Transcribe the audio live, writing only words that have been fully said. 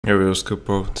Hey, what's good,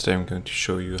 bro? Today I'm going to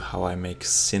show you how I make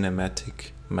cinematic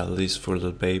melodies for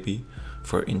Lil Baby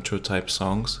for intro type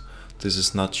songs. This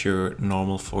is not your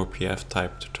normal 4PF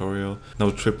type tutorial.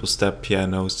 No triple step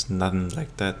pianos, nothing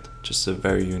like that. Just a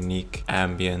very unique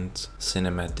ambient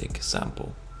cinematic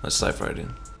sample. Let's dive right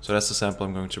in. So that's the sample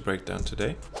I'm going to break down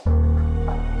today.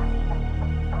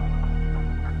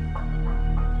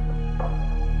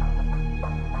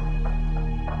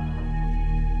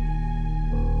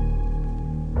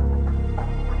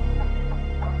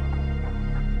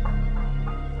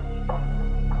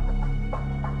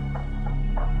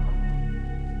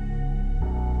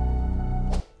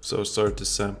 So I'll start the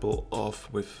sample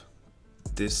off with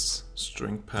this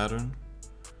string pattern.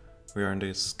 We are on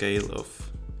the scale of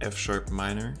F sharp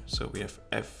minor, so we have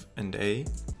F and A.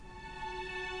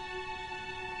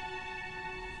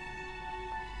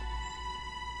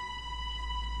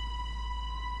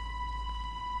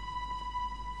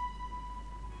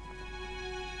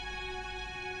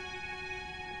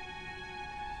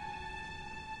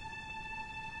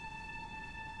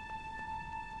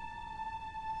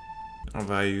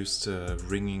 I used the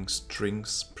ringing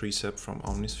strings preset from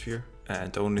Omnisphere,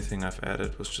 and the only thing I've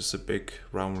added was just a big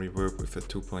round reverb with a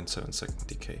 2.7 second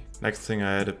decay. Next thing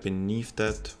I added beneath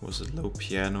that was a low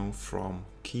piano from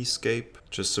Keyscape,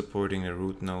 just supporting the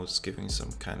root notes, giving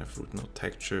some kind of root note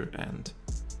texture and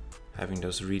having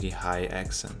those really high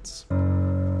accents.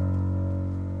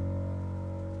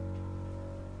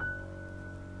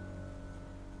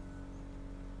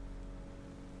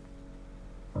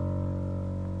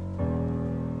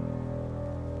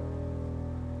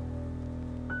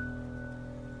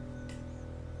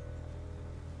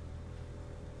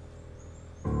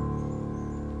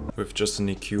 With just an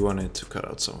EQ on it to cut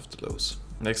out some of the lows.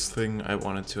 Next thing I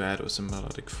wanted to add was a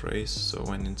melodic phrase, so I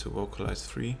went into Vocalize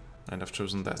 3 and I've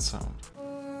chosen that sound.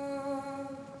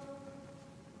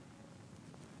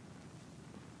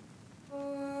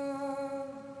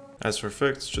 As for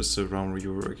effects, just a round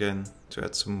reverb again to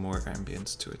add some more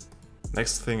ambience to it.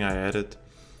 Next thing I added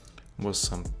was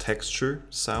some texture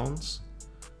sounds,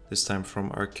 this time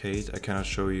from Arcade. I cannot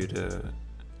show you the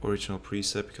original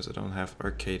preset because I don't have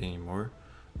Arcade anymore,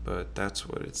 but that's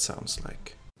what it sounds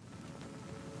like.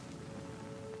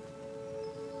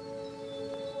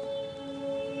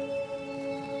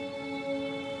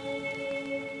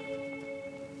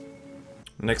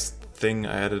 Next thing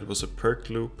I added was a perk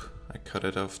loop. I cut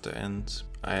it off the end.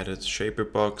 I added shaper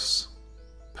box,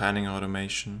 panning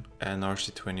automation, and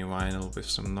RC20 vinyl with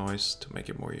some noise to make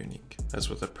it more unique. That's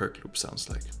what the perk loop sounds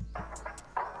like.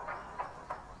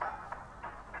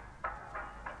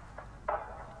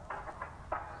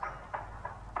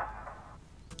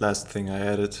 Last thing I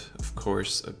added, of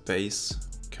course, a bass.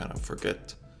 Cannot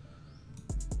forget.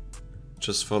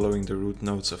 Just following the root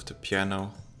notes of the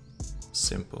piano.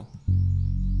 Simple.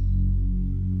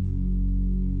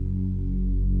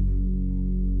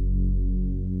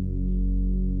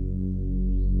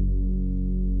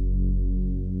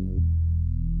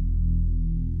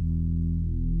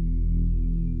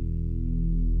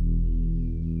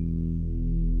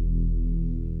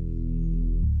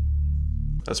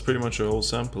 That's pretty much a whole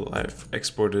sample. I've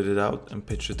exported it out and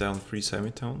pitched it down 3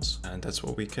 semitones, and that's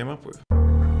what we came up with.